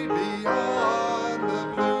 way beyond the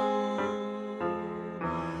blue.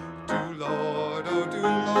 Do Lord, oh do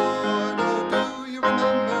Lord.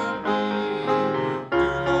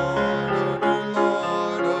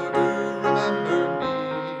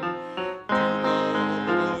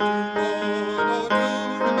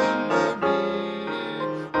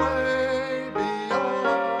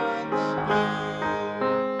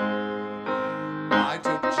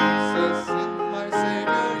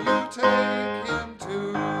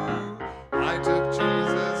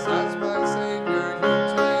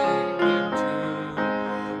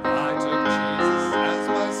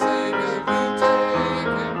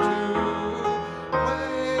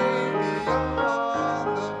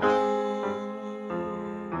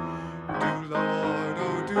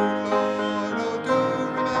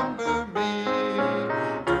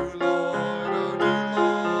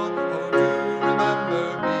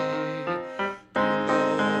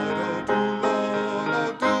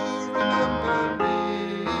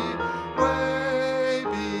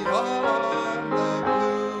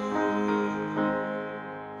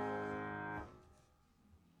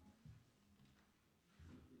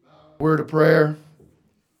 word of prayer.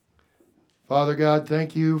 Father God,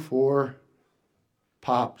 thank you for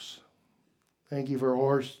Pops. Thank you for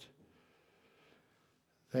Horst.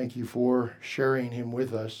 Thank you for sharing him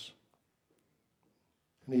with us.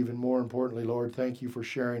 And even more importantly, Lord, thank you for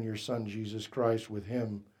sharing your Son, Jesus Christ, with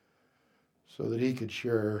him so that he could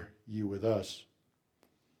share you with us.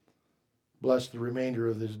 Bless the remainder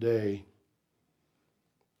of this day.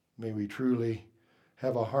 May we truly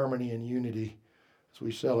have a harmony and unity as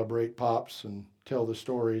we celebrate Pops and tell the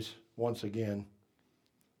stories once again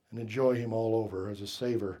and enjoy him all over as a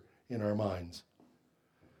savor in our minds.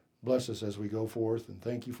 Bless us as we go forth, and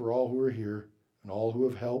thank you for all who are here and all who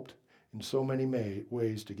have helped in so many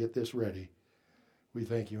ways to get this ready. We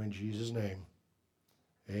thank you in Jesus' name.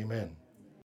 Amen.